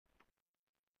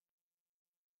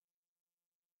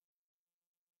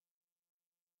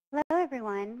Hello,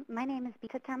 everyone. My name is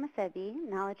Bita Tamasebi,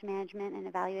 Knowledge Management and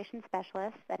Evaluation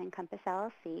Specialist at Encompass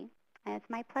LLC, and it's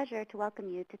my pleasure to welcome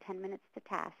you to 10 Minutes to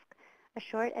TASC, a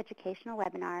short educational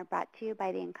webinar brought to you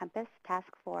by the Encompass Task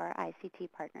 4 ICT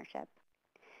Partnership.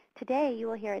 Today, you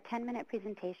will hear a 10-minute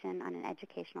presentation on an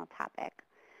educational topic.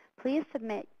 Please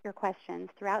submit your questions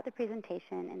throughout the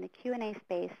presentation in the Q&A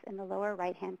space in the lower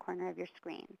right-hand corner of your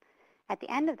screen. At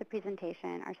the end of the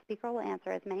presentation, our speaker will answer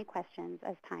as many questions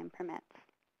as time permits.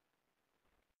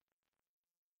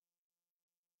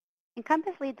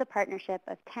 Encompass leads a partnership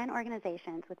of 10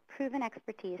 organizations with proven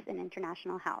expertise in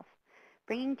international health,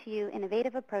 bringing to you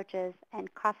innovative approaches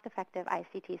and cost-effective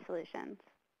ICT solutions.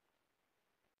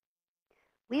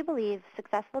 We believe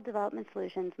successful development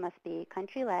solutions must be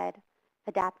country-led,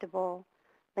 adaptable,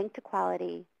 linked to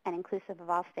quality, and inclusive of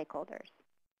all stakeholders.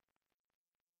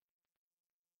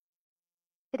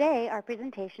 Today, our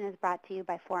presentation is brought to you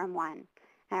by Forum One,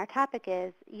 and our topic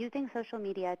is using social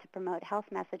media to promote health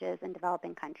messages in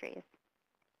developing countries.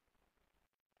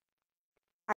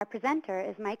 Our presenter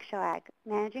is Mike Shoag,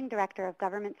 Managing Director of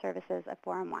Government Services at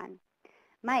Forum One.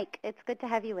 Mike, it's good to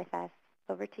have you with us.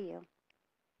 Over to you.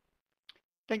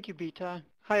 Thank you, Bita.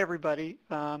 Hi, everybody.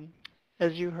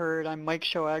 As you heard, I'm Mike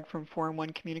Shoag from Forum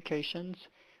One Communications.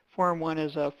 Forum One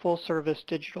is a full-service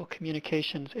digital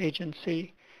communications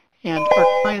agency, and our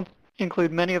clients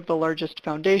include many of the largest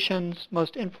foundations,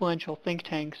 most influential think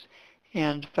tanks,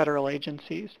 and federal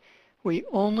agencies. We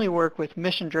only work with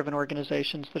mission-driven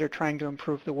organizations that are trying to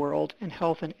improve the world, and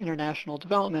health and international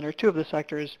development are two of the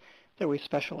sectors that we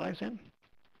specialize in.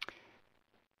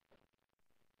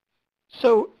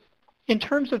 So, in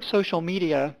terms of social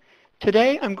media,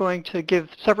 today I'm going to give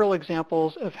several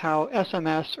examples of how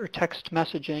SMS or text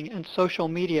messaging and social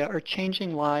media are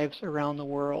changing lives around the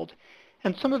world.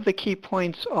 And some of the key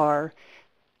points are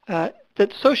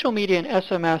that social media and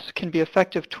SMS can be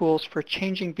effective tools for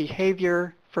changing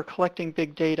behavior, for collecting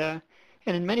big data,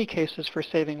 and in many cases for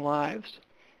saving lives.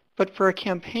 But for a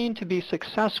campaign to be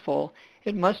successful,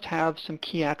 it must have some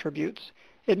key attributes.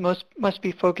 It must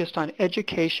be focused on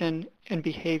education and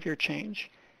behavior change.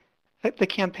 The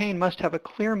campaign must have a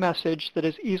clear message that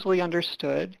is easily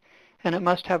understood, and it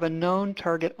must have a known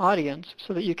target audience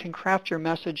so that you can craft your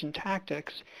message and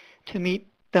tactics to meet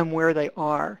them where they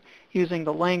are, using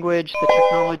the language, the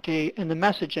technology, and the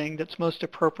messaging that's most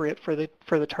appropriate for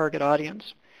the target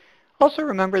audience. Also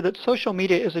remember that social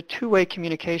media is a two-way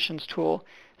communications tool,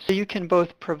 so you can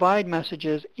both provide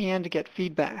messages and get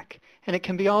feedback. And it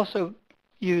can be also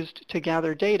used to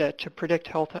gather data to predict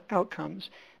health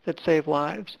outcomes that save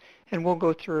lives. And we'll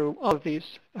go through all of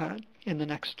these in the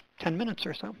next 10 minutes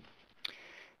or so.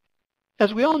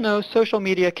 As we all know, social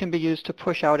media can be used to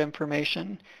push out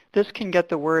information. This can get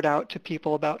the word out to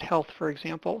people about health, for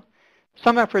example.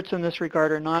 Some efforts in this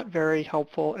regard are not very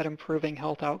helpful at improving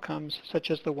health outcomes,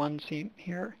 such as the one seen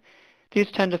here.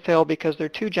 These tend to fail because they're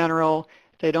too general,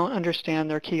 they don't understand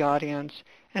their key audience,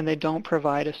 and they don't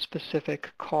provide a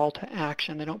specific call to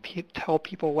action. They don't tell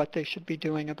people what they should be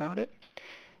doing about it.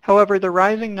 However, the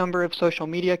rising number of social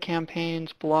media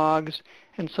campaigns, blogs,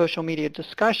 and social media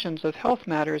discussions of health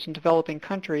matters in developing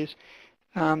countries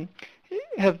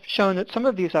have shown that some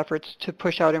of these efforts to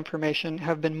push out information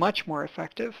have been much more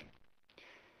effective.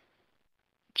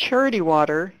 Charity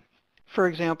Water, for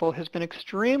example, has been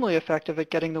extremely effective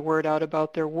at getting the word out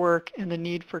about their work and the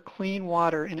need for clean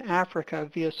water in Africa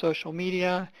via social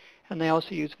media, and they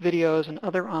also use videos and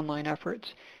other online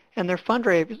efforts. And their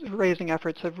fundraising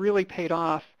efforts have really paid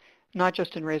off, not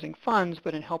just in raising funds,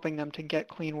 but in helping them to get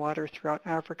clean water throughout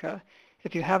Africa.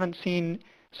 If you haven't seen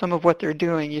some of what they're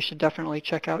doing, you should definitely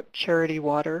check out Charity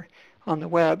Water on the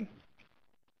web.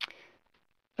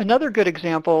 Another good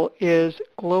example is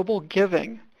global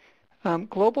giving.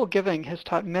 Global giving has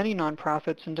taught many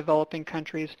nonprofits in developing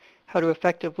countries how to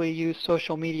effectively use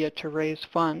social media to raise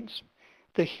funds.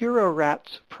 The Hero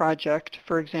Rats project,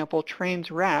 for example,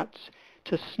 trains rats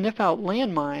to sniff out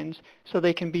landmines so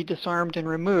they can be disarmed and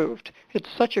removed. It's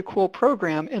such a cool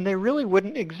program, and they really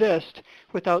wouldn't exist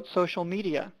without social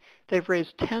media. They've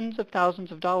raised tens of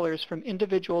thousands of dollars from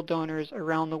individual donors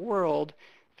around the world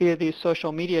via these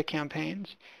social media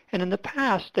campaigns. And in the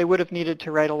past, they would have needed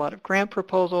to write a lot of grant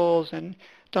proposals and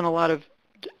done a lot of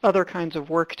other kinds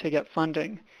of work to get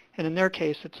funding. And in their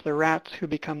case, it's the rats who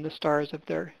become the stars of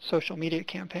their social media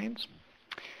campaigns.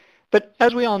 But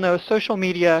as we all know, social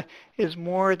media is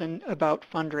more than about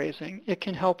fundraising. It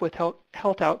can help with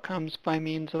health outcomes by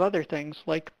means of other things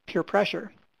like peer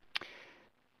pressure.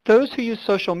 Those who use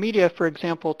social media, for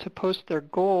example, to post their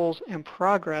goals and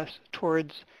progress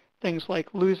towards things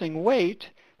like losing weight,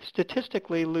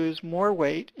 statistically lose more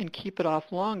weight and keep it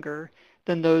off longer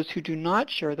than those who do not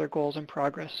share their goals and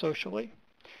progress socially.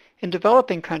 In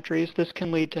developing countries, this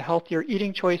can lead to healthier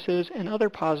eating choices and other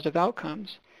positive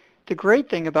outcomes. The great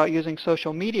thing about using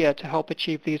social media to help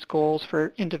achieve these goals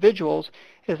for individuals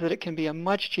is that it can be a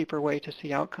much cheaper way to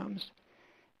see outcomes.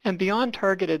 And beyond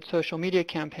targeted social media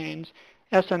campaigns,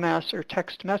 SMS or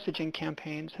text messaging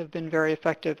campaigns have been very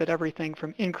effective at everything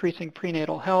from increasing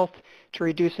prenatal health to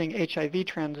reducing HIV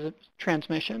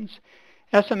transmissions.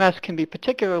 SMS can be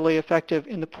particularly effective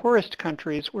in the poorest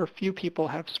countries where few people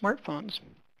have smartphones.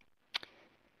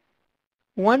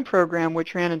 One program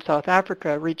which ran in South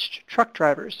Africa reached truck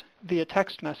drivers via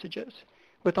text messages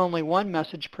with only one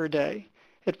message per day.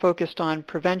 It focused on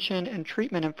prevention and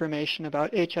treatment information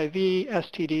about HIV,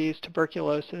 STDs,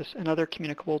 tuberculosis, and other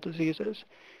communicable diseases.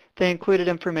 They included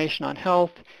information on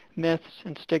health, myths,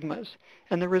 and stigmas,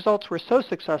 and the results were so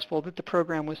successful that the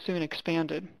program was soon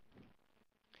expanded.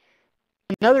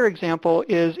 Another example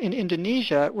is in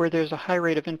Indonesia, where there's a high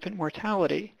rate of infant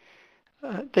mortality.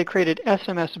 They created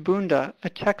SMS Bunda, a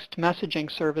text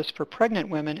messaging service for pregnant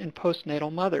women and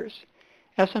postnatal mothers.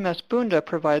 SMS Bunda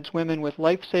provides women with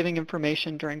life-saving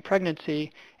information during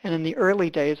pregnancy and in the early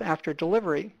days after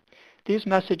delivery. These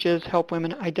messages help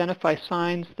women identify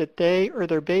signs that they or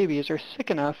their babies are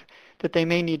sick enough that they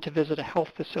may need to visit a health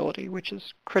facility, which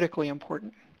is critically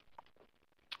important.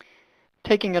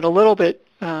 Taking it a little bit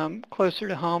closer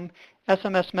to home,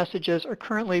 SMS messages are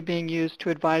currently being used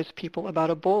to advise people about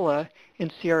Ebola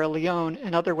in Sierra Leone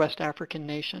and other West African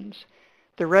nations.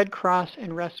 The Red Cross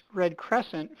and Red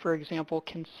Crescent, for example,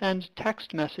 can send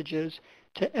text messages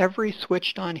to every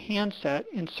switched-on handset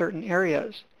in certain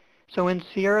areas. So in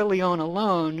Sierra Leone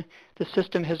alone, the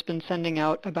system has been sending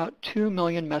out about 2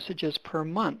 million messages per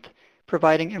month,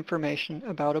 providing information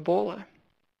about Ebola.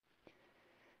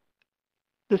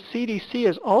 The CDC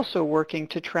is also working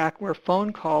to track where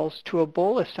phone calls to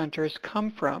Ebola centers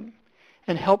come from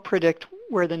and help predict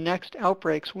where the next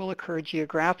outbreaks will occur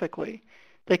geographically.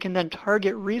 They can then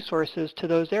target resources to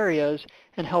those areas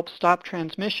and help stop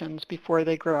transmissions before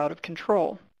they grow out of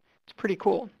control. It's pretty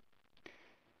cool.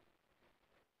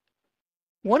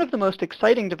 One of the most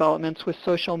exciting developments with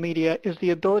social media is the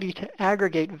ability to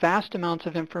aggregate vast amounts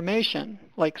of information,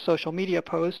 like social media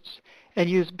posts, and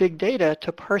use big data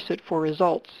to parse it for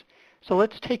results. So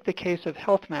let's take the case of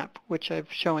HealthMap, which I'm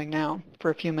showing now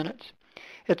for a few minutes.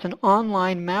 It's an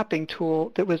online mapping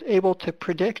tool that was able to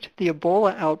predict the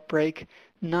Ebola outbreak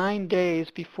 9 days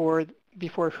before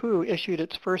WHO issued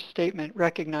its first statement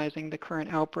recognizing the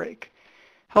current outbreak.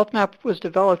 HealthMap was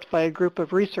developed by a group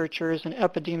of researchers and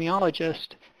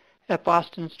epidemiologists at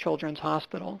Boston's Children's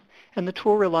Hospital, and the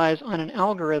tool relies on an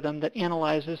algorithm that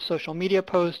analyzes social media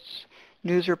posts,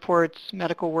 news reports,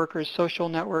 medical workers' social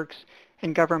networks,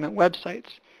 and government websites,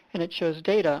 and it shows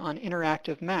data on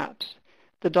interactive maps.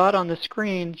 The dot on the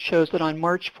screen shows that on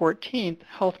March 14th,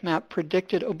 HealthMap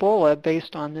predicted Ebola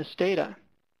based on this data.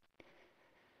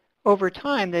 Over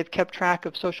time, they've kept track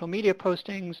of social media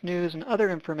postings, news, and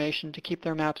other information to keep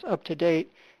their maps up to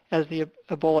date as the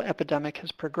Ebola epidemic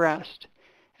has progressed.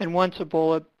 And once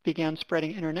Ebola began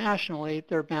spreading internationally,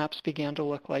 their maps began to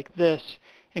look like this,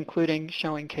 including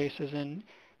showing cases in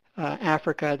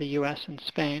Africa, the US, and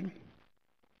Spain.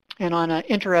 And on an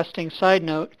interesting side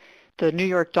note, the New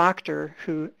York doctor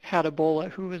who had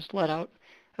Ebola, who was let out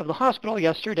of the hospital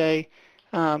yesterday,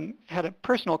 had a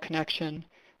personal connection.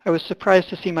 I was surprised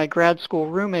to see my grad school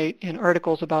roommate in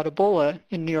articles about Ebola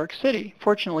in New York City.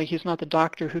 Fortunately, he's not the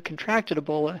doctor who contracted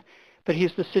Ebola, but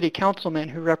he's the city councilman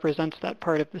who represents that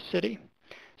part of the city.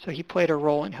 So he played a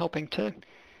role in helping to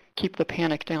keep the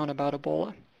panic down about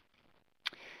Ebola.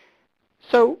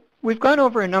 So we've gone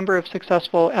over a number of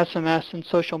successful SMS and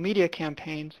social media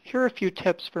campaigns. Here are a few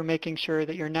tips for making sure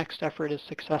that your next effort is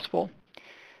successful.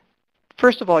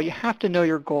 First of all, you have to know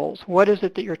your goals. What is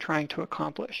it that you're trying to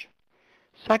accomplish?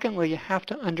 Secondly, you have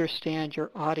to understand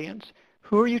your audience.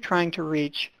 Who are you trying to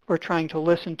reach or trying to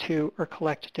listen to or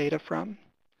collect data from?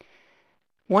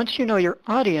 Once you know your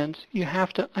audience, you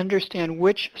have to understand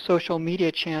which social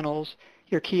media channels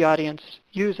your key audience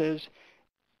uses,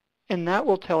 and that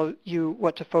will tell you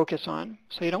what to focus on.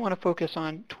 So you don't want to focus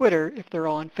on Twitter if they're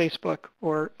all on Facebook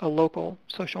or a local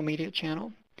social media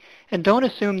channel. And don't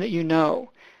assume that you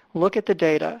know. Look at the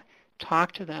data,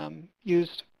 talk to them,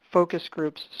 use focus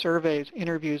groups, surveys,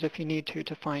 interviews if you need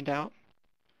to find out.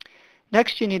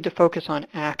 Next, you need to focus on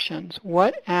actions.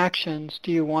 What actions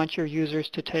do you want your users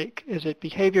to take? Is it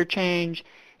behavior change?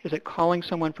 Is it calling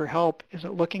someone for help? Is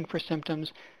it looking for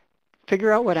symptoms?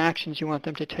 Figure out what actions you want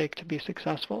them to take to be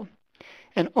successful.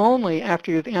 And only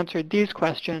after you've answered these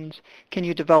questions can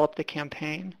you develop the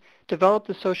campaign. develop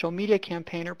the social media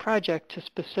campaign or project to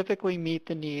specifically meet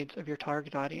the needs of your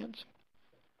target audience.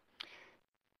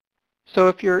 So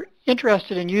if you're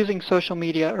interested in using social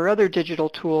media or other digital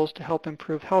tools to help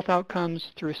improve health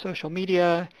outcomes through social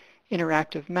media,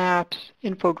 interactive maps,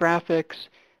 infographics,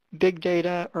 big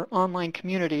data, or online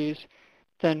communities,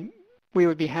 then we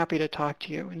would be happy to talk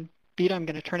to you. And Beta, I'm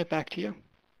going to turn it back to you.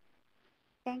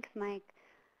 Thanks, Mike.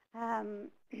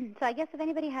 So I guess if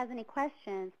anybody has any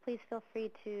questions, please feel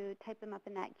free to type them up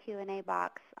in that Q&A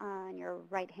box on your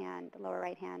lower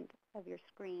right hand of your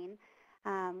screen.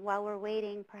 While we're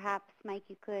waiting, perhaps, Mike,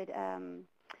 you could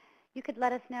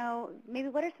let us know maybe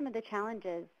what are some of the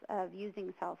challenges of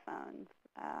using cell phones?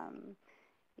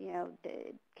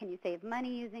 Can you save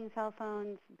money using cell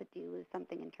phones, but do you lose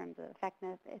something in terms of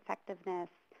effectiveness?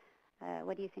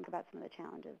 What do you think about some of the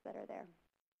challenges that are there?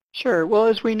 Sure. Well,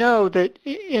 as we know that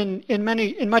in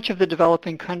much of the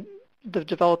developing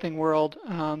world,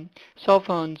 cell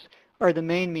phones are the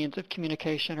main means of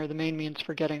communication or the main means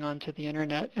for getting onto the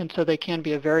internet, and so they can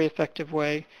be a very effective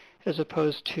way as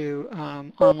opposed to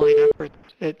online efforts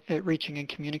at reaching and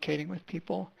communicating with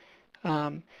people.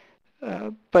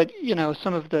 But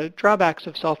some of the drawbacks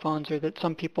of cell phones are that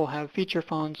some people have feature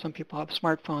phones, some people have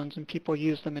smartphones, and people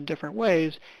use them in different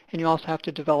ways. And you also have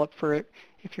to develop for it,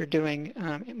 if you're doing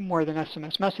more than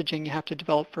SMS messaging, you have to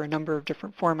develop for a number of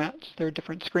different formats. There are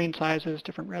different screen sizes,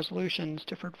 different resolutions,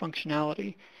 different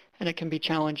functionality, and it can be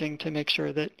challenging to make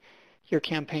sure that your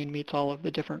campaign meets all of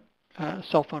the different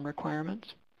cell phone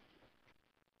requirements.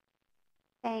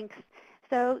 Thanks.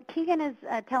 So Keegan is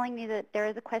telling me that there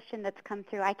is a question that's come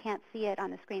through. I can't see it on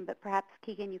the screen, but perhaps,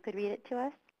 Keegan, you could read it to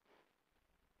us?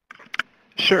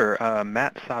 Sure.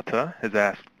 Matt Sata has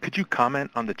asked, could you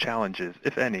comment on the challenges,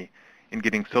 if any, in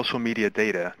getting social media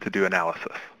data to do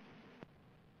analysis?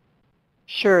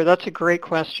 Sure, that's a great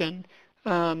question.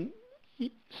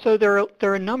 So there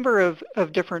are a number of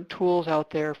different tools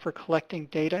out there for collecting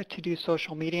data to do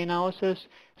social media analysis.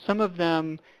 Some of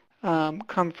them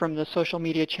come from the social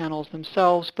media channels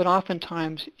themselves, but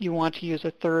oftentimes you want to use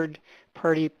a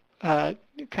third-party kind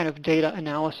of data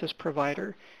analysis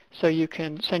provider. So you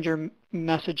can send your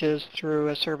messages through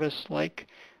a service like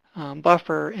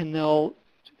Buffer, and they'll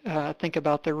think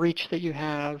about the reach that you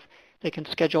have. They can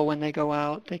schedule when they go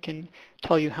out. They can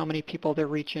tell you how many people they're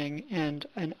reaching and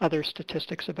other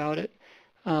statistics about it.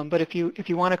 But if you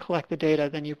want to collect the data,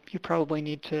 then you probably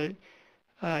need to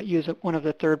use one of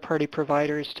the third-party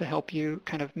providers to help you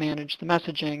kind of manage the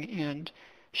messaging and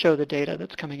show the data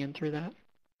that's coming in through that.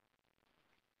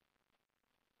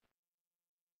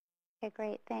 Okay,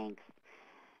 great, thanks.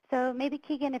 So maybe,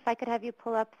 Keegan, if I could have you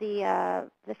pull up the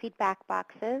feedback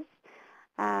boxes.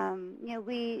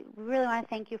 We really want to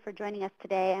thank you for joining us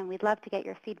today, and we'd love to get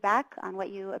your feedback on what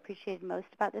you appreciated most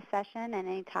about this session and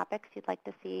any topics you'd like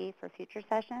to see for future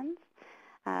sessions.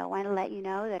 I want to let you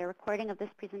know that a recording of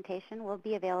this presentation will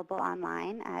be available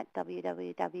online at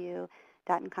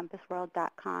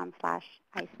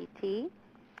www.encompassworld.com/ICT.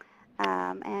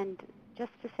 And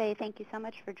just to say thank you so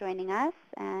much for joining us,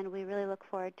 and we really look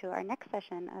forward to our next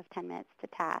session of 10 Minutes to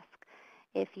TASC.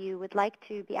 If you would like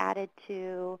to be added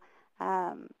to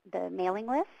the mailing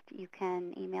list, you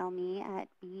can email me at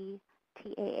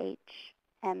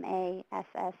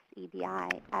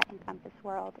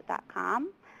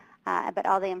btahmassebi@encompassworld.com. But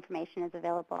all the information is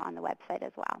available on the website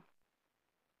as well.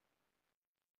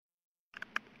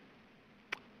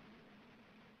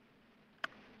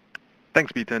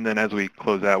 Thanks, Bita. And then as we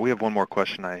close out, we have one more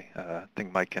question I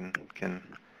think Mike can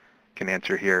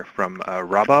answer here from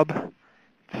Rabab.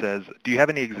 It says, do you have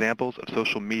any examples of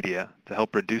social media to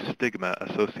help reduce stigma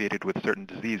associated with certain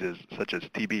diseases, such as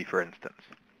TB, for instance?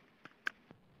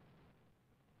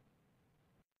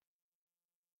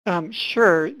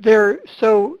 Sure.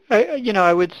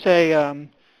 I would say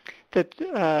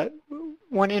that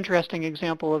one interesting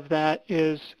example of that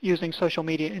is using social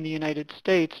media in the United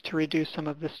States to reduce some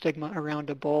of the stigma around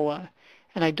Ebola.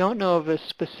 And I don't know of a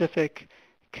specific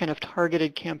kind of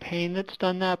targeted campaign that's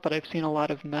done that, but I've seen a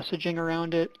lot of messaging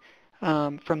around it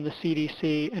from the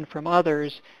CDC and from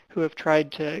others who have tried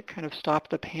to kind of stop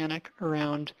the panic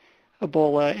around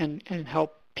Ebola and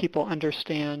help people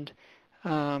understand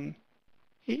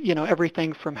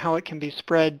everything from how it can be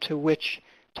spread to which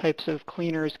types of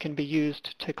cleaners can be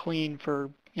used to clean for,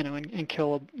 and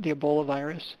kill the Ebola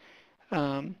virus.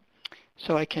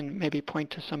 So I can maybe point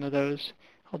to some of those.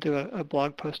 I'll do a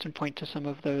blog post and point to some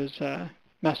of those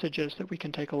messages that we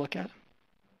can take a look at.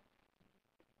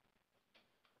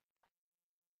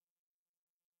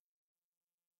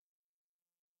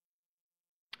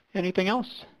 Anything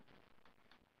else?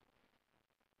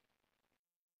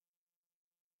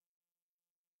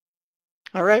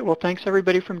 All right. Well, thanks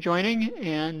everybody for joining.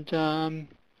 And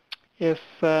if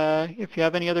you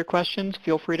have any other questions,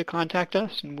 feel free to contact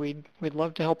us, and we'd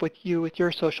love to help with you with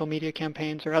your social media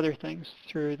campaigns or other things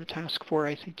through the TASC for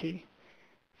ICT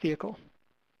vehicle.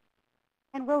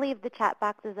 And we'll leave the chat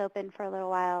boxes open for a little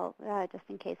while, just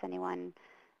in case anyone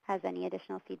has any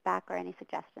additional feedback or any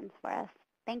suggestions for us.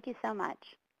 Thank you so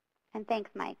much. And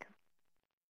thanks, Mike.